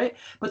doubt about it.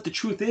 But the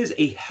truth is,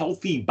 a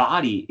healthy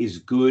body is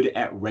good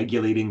at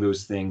regulating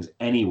those things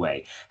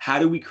anyway. How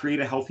do we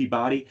create a healthy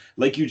body?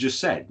 Like you just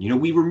said,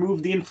 we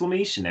remove the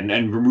inflammation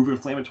and remove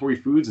inflammatory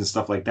foods and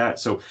stuff like that.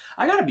 So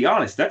I got to be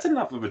honest, that's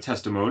enough of a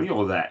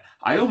testimonial that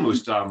I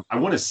almost I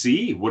want to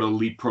see what a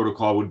LEAP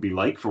protocol would be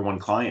like for one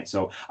client.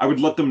 So I would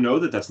let them know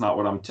that that's not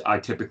what I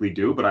typically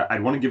do, but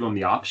I'd want to give them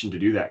the option to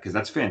do that because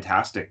that's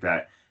fantastic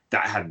that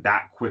had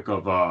that quick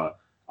of a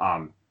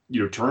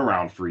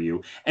turnaround for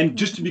you. And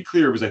just to be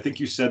clear, because I think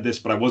you said this,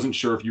 but I wasn't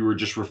sure if you were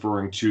just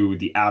referring to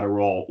the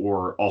Adderall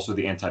or also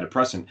the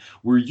antidepressant.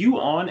 Were you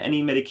on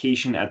any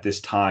medication at this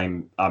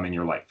time in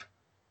your life?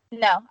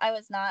 No, I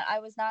was not. I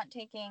was not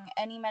taking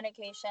any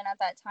medication at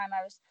that time.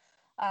 I was,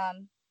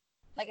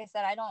 like I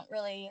said, I don't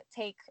really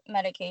take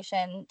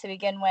medication to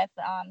begin with.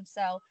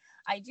 So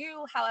I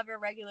do, however,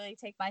 regularly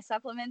take my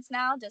supplements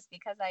now, just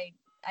because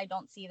I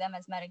don't see them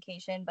as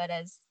medication, but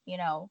as,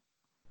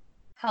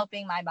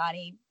 helping my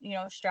body,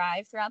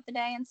 strive throughout the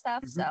day and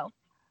stuff. Mhm. So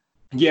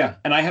Yeah,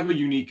 and I have a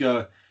unique,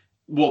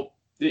 well,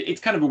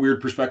 it's kind of a weird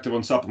perspective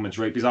on supplements,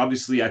 right? Because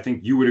obviously, I think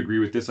you would agree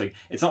with this. Like,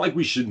 it's not like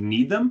we should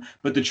need them,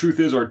 but the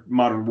truth is, our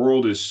modern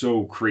world is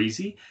so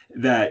crazy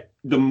that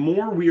the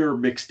more we are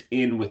mixed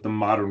in with the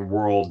modern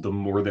world, the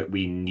more that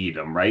we need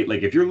them, right?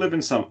 Like, if you're living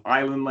some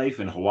island life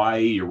in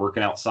Hawaii, you're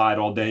working outside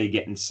all day,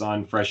 getting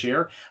sun, fresh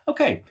air,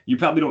 okay, you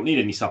probably don't need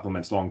any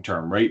supplements long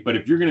term, right? But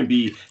if you're going to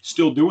be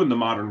still doing the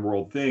modern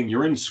world thing,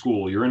 you're in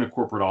school, you're in a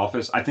corporate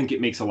office, I think it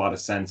makes a lot of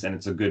sense and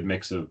it's a good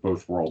mix of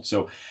both worlds.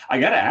 So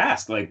I got to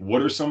ask, like,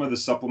 what are some of the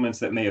supplements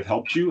that may have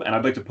helped you? And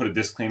I'd like to put a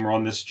disclaimer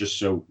on this just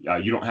so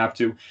you don't have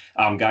to.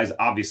 Guys,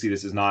 obviously,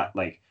 this is not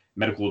like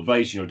medical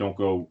advice. Don't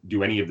go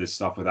do any of this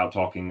stuff without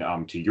talking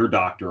to your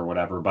doctor or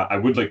whatever. But I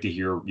would like to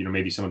hear,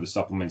 maybe some of the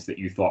supplements that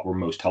you thought were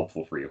most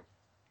helpful for you.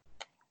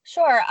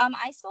 sure.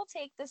 I still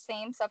take the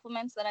same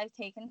supplements that I've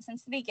taken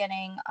since the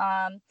beginning.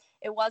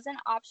 It was an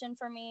option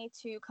for me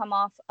to come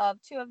off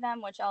of two of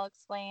them, which I'll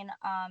explain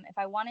if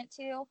I wanted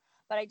to.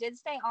 but I did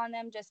stay on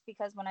them just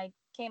because when I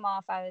came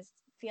off, I was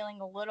feeling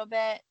a little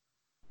bit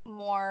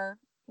more,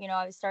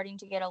 I was starting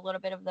to get a little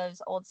bit of those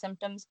old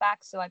symptoms back.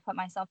 So I put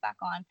myself back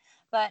on.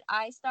 But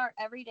I start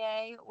every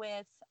day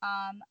with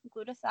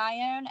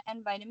glutathione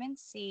and vitamin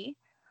C.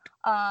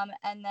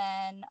 And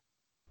then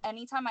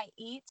anytime I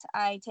eat,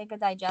 I take a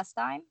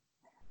Digestine.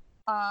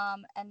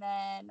 And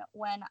then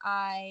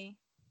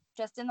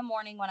just in the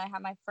morning when I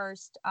have my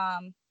first,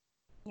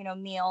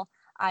 meal,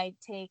 I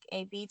take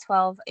a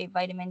B12, a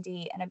vitamin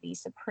D, and a B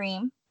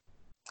Supreme.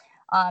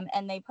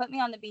 And they put me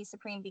on the B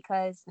Supreme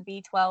because the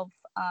B12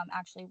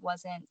 actually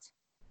wasn't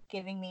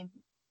giving me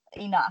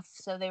enough.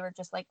 So they were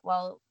just like,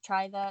 well,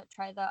 try the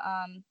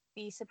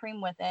B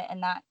Supreme with it.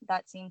 And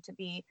that seemed to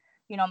be,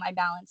 my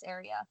balance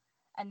area.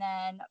 And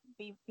then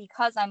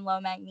because I'm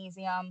low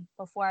magnesium,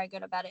 before I go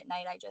to bed at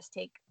night, I just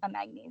take a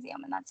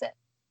magnesium and that's it.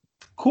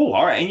 Cool.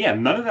 All right. And yeah,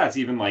 none of that's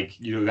even like,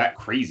 that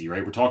crazy,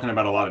 right? We're talking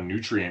about a lot of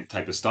nutrient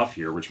type of stuff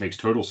here, which makes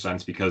total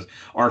sense because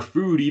our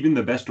food, even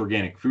the best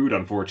organic food,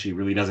 unfortunately,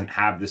 really doesn't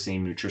have the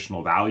same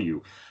nutritional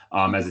value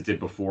as it did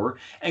before.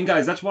 And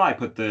guys, that's why I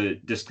put the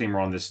disclaimer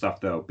on this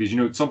stuff, though,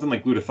 because, something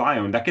like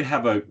glutathione, that could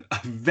have a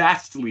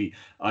vastly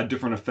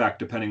different effect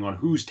depending on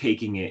who's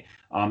taking it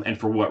and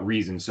for what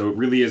reason. So it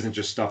really isn't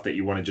just stuff that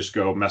you want to just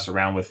go mess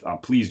around with.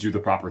 Please do the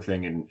proper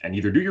thing and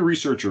either do your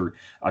research or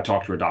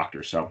talk to a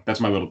doctor. So that's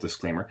my little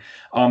disclaimer.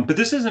 But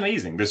this is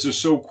amazing. This is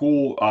so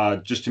cool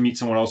just to meet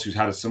someone else who's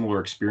had a similar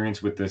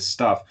experience with this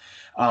stuff.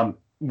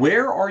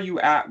 Where are you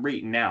at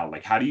right now?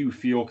 Like, how do you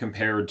feel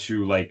compared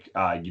to like,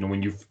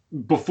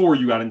 before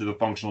you got into the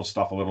functional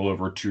stuff a little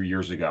over 2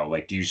 years ago?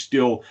 Like, do you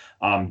still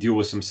deal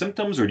with some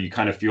symptoms or do you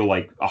kind of feel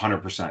like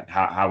 100%?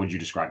 How would you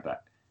describe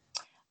that?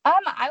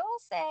 I will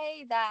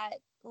say that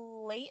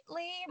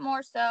lately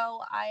more so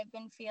I've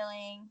been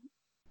feeling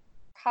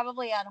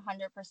probably at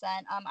 100%.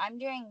 I'm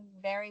doing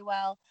very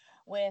well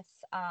with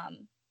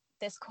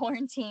this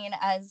quarantine.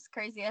 As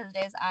crazy as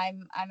it is,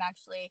 I'm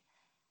actually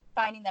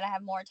finding that I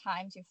have more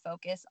time to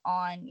focus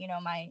on,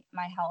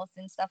 my health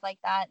and stuff like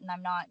that. And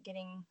I'm not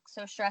getting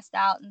so stressed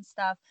out and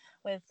stuff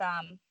with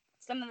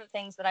some of the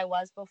things that I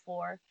was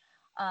before.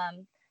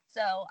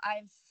 So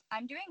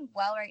I'm doing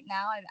well right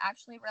now. I've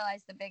actually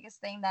realized the biggest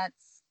thing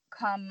that's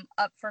come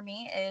up for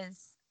me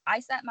is I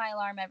set my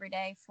alarm every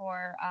day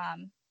for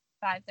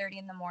 5:30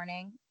 in the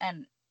morning,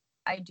 and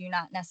I do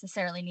not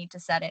necessarily need to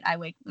set it.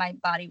 My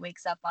body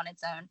wakes up on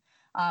its own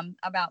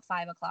about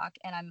 5 o'clock,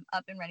 and I'm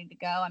up and ready to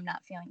go. I'm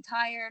not feeling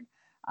tired,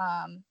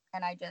 and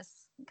I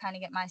just kind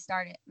of get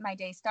my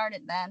day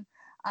started then.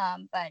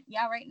 But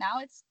yeah, right now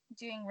it's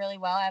doing really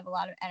well. I have a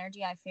lot of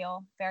energy. I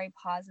feel very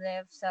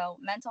positive. So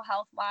mental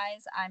health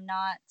wise, I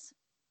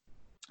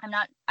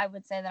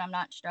would say that I'm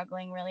not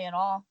struggling really at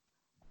all.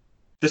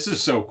 This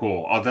is so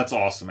cool. Oh, that's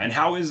awesome. And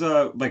how is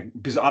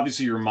because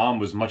obviously your mom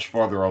was much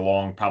farther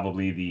along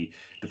probably the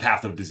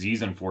path of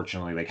disease,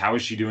 unfortunately. Like how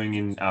is she doing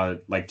in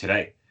like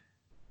today?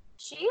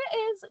 She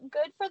is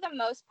good for the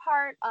most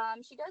part.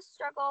 She does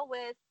struggle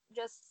with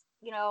just,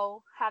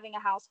 having a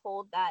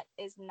household that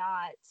is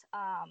not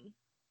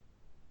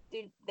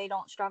they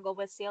don't struggle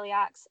with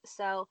celiacs.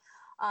 So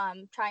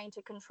trying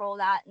to control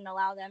that and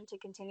allow them to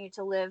continue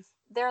to live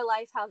their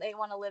life how they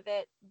want to live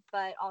it,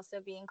 but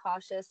also being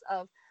cautious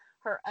of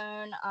her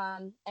own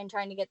and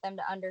trying to get them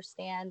to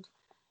understand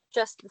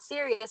just the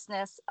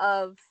seriousness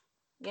of,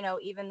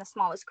 even the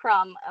smallest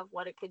crumb of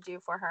what it could do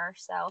for her.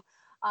 So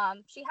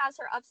she has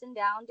her ups and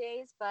down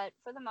days, but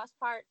for the most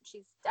part,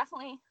 she's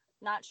definitely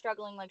not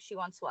struggling like she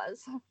once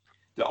was.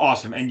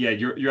 Awesome. And yeah,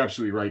 you're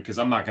absolutely right because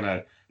I'm not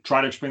gonna try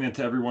to explain it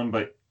to everyone,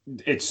 but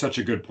it's such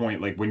a good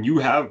point. Like when you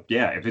have,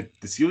 if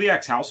the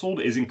celiac household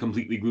isn't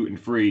completely gluten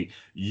free,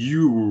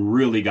 you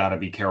really got to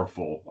be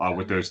careful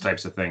with those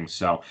types of things.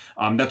 So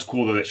that's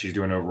cool though that she's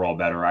doing overall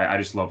better. I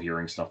just love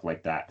hearing stuff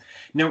like that.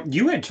 Now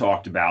you had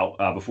talked about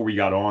before we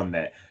got on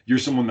that you're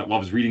someone that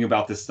loves reading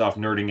about this stuff,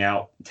 nerding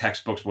out,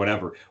 textbooks,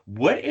 whatever.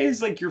 What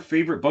is like your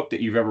favorite book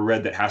that you've ever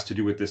read that has to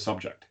do with this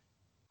subject?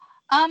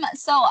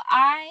 So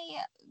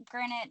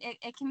granted,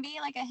 it can be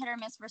like a hit or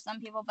miss for some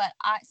people, but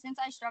since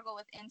I struggle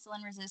with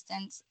insulin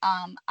resistance,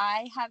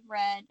 I have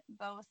read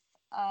both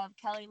of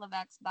Kelly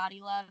LeVeque's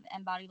Body Love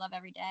and Body Love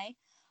Every Day.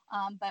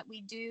 But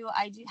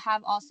I do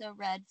have also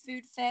read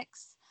Food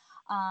Fix.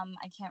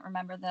 I can't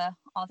remember the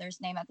author's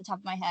name at the top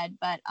of my head,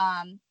 but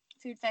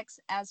Food Fix,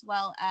 as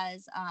well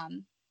as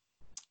I'm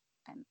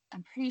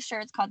pretty sure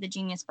it's called The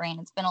Genius Brain.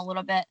 It's been a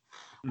little bit.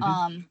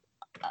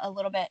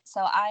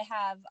 So I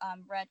have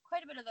read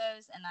quite a bit of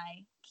those, and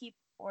I keep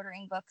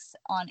ordering books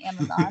on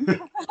Amazon.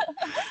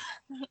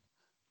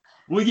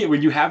 Well, yeah,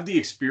 when you have the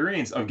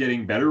experience of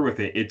getting better with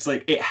it, it's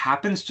like it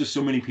happens to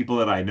so many people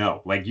that I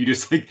know. Like you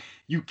just like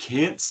you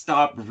can't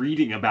stop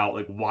reading about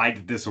like why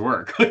did this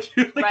work? Like,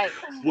 you're like Right.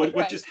 what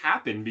Right. just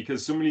happened?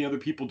 Because so many other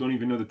people don't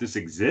even know that this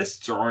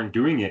exists or aren't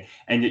doing it,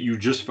 and yet you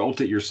just felt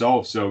it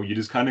yourself. So you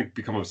just kind of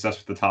become obsessed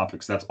with the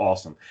topics. That's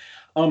awesome.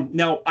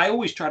 Now I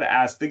always try to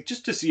ask like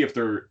just to see if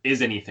there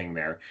is anything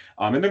there,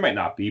 and there might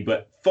not be,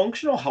 but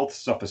functional health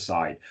stuff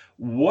aside,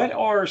 what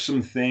are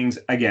some things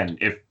again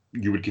if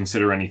you would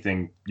consider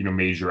anything,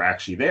 major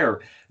actually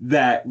there,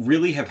 that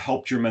really have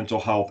helped your mental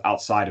health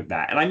outside of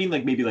that? And I mean,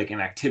 like maybe like an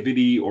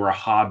activity or a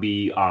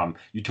hobby.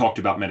 You talked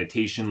about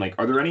meditation. Like,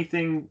 are there any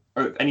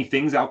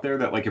things out there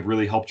that like have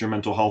really helped your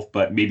mental health,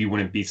 but maybe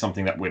wouldn't be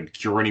something that would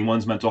cure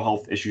anyone's mental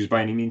health issues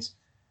by any means?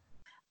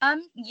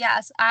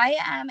 Yes, I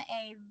am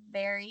a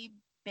very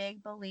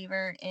big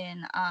believer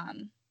in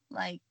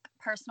like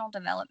personal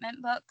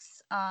development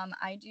books.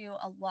 I do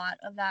a lot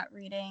of that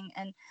reading,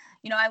 and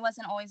I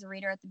wasn't always a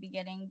reader at the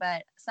beginning,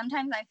 but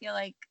sometimes I feel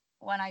like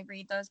when I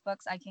read those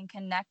books, I can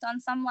connect on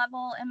some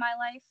level in my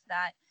life,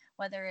 that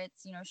whether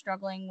it's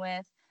struggling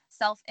with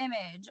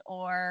self-image,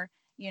 or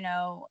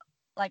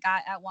like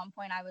at one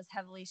point I was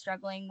heavily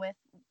struggling with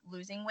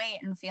losing weight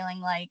and feeling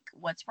like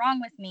what's wrong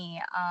with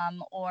me,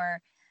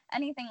 or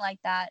anything like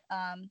that.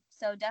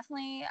 So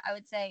definitely, I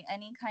would say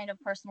any kind of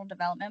personal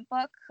development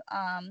book,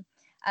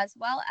 as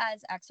well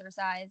as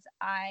exercise.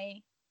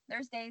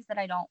 There's days that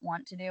I don't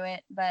want to do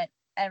it, but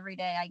every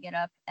day I get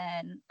up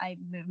and I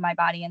move my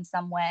body in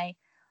some way.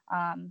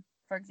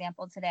 For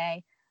example,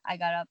 today I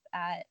got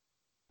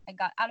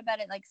out of bed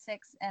at like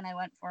 6 and I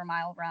went for a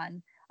mile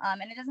run.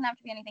 And it doesn't have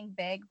to be anything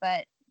big,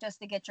 but just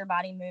to get your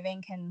body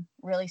moving can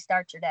really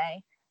start your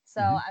day.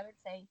 So I would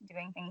say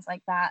doing ththings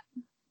like that.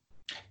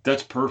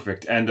 That's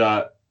perfect. And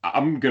I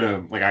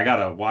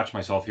gotta watch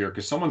myself here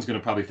because someone's gonna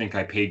probably think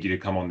I paid you to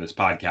come on this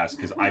podcast,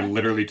 because I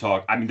literally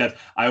talk. I mean,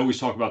 I always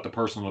talk about the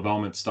personal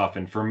development stuff,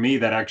 and for me,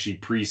 that actually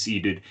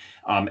preceded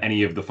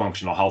any of the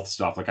functional health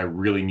stuff. Like, I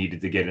really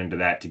needed to get into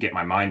that to get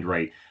my mind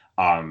right,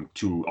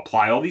 to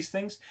apply all these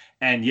things.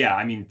 And yeah,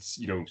 I mean,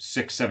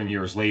 6, 7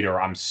 years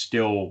later, I'm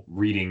still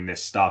reading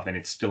this stuff, and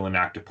it's still an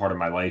active part of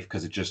my life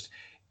because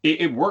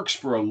it works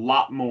for a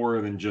lot more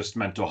than just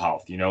mental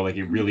health. Like,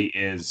 it really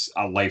is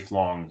a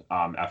lifelong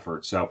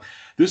effort. So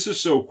this is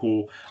so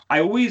cool. I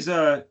always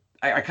I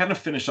kind of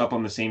finish up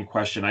on the same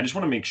question. I just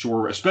want to make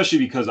sure, especially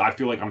because I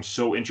feel like I'm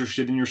so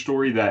interested in your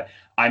story, that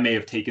I may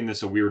have taken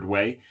this a weird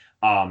way.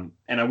 And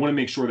I want to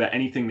make sure that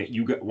anything that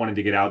wanted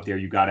to get out there,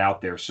 you got out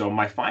there. So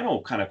my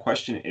final kind of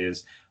question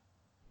is,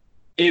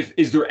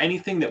 is there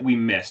anything that we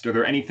missed? Are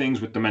there any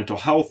things with the mental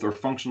health or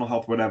functional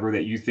health, whatever,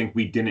 that you think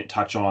we didn't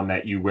touch on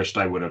that you wished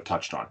I would have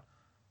touched on?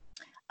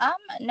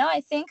 No,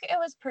 I think it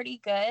was pretty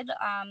good.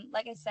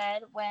 Like I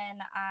said,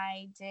 when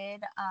I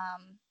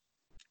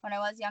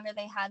was younger,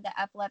 they had the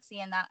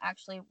epilepsy, and that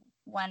actually,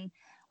 when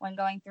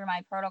going through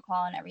my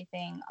protocol and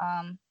everything,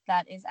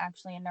 that is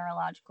actually a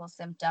neurological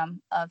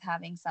symptom of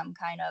having some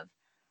kind of,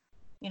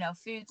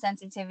 food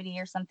sensitivity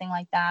or something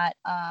like that.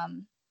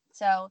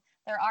 So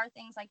there are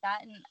things like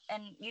that,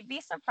 and you'd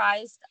be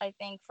surprised, I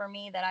think, for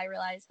me, that I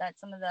realized that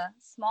some of the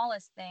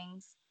smallest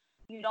things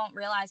you don't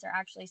realize are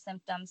actually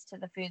symptoms to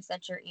the foods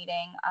that you're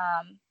eating.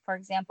 For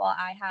example,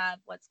 I have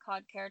what's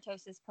called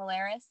keratosis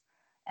pilaris,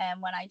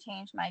 and when I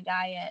changed my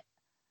diet,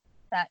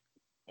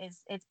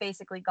 it's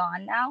basically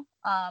gone now.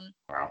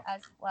 Wow.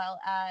 As well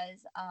as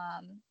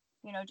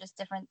just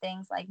different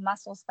things like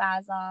muscle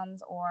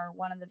spasms, or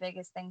one of the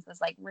biggest things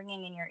was like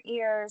ringing in your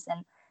ears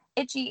and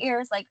itchy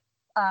ears. Like,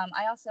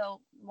 I also,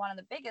 one of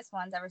the biggest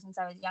ones ever since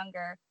I was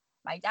younger,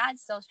 my dad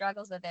still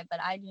struggles with it, but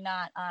I do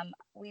not.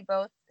 We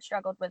both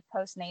struggled with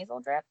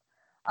postnasal drip.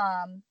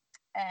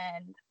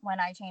 And when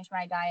I changed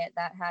my diet,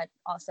 that had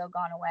also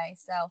gone away.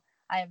 So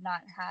I have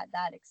not had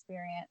that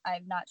experience. I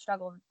have not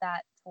struggled with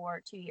that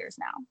for 2 years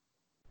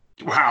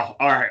now. Wow.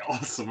 All right.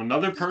 Awesome.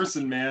 Another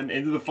person, man,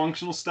 into the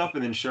functional stuff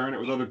and then sharing it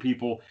with other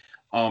people,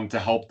 to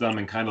help them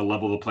and kind of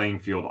level the playing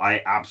field.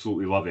 I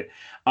absolutely love it.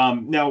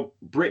 Now,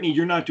 Brittany,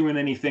 you're not doing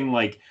anything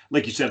like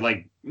you said,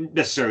 like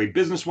necessarily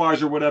business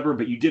wise or whatever,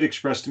 but you did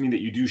express to me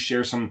that you do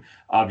share some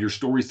of your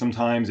stories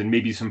sometimes, and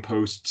maybe some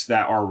posts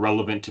that are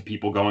relevant to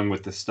people going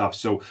with this stuff.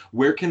 So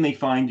where can they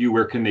find you?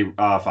 Where can they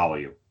follow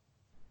you?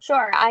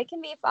 Sure. I can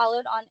be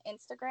followed on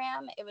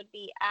Instagram. It would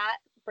be at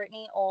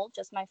Brittany Old,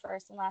 just my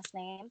first and last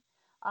name.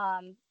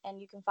 And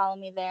you can follow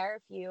me there.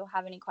 If you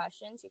have any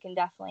questions, you can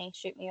definitely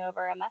shoot me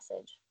over a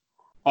message.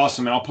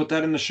 Awesome. And I'll put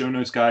that in the show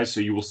notes, guys, so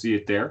you will see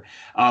it there.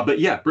 But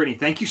yeah, Brittany,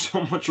 thank you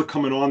so much for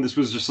coming on. This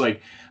was just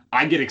like,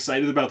 I get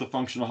excited about the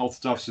functional health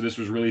stuff, so this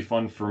was really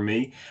fun for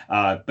me.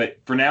 But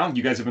for now,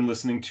 you guys have been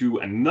listening to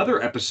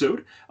another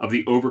episode of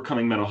the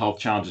Overcoming Mental Health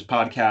Challenges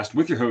podcast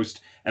with your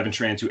host, Evan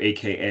Transu,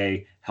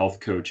 aka Health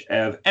Coach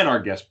Ev, and our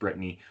guest,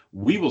 Brittany.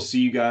 We will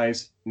see you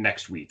guys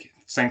next week.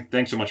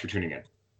 Thanks so much for tuning in.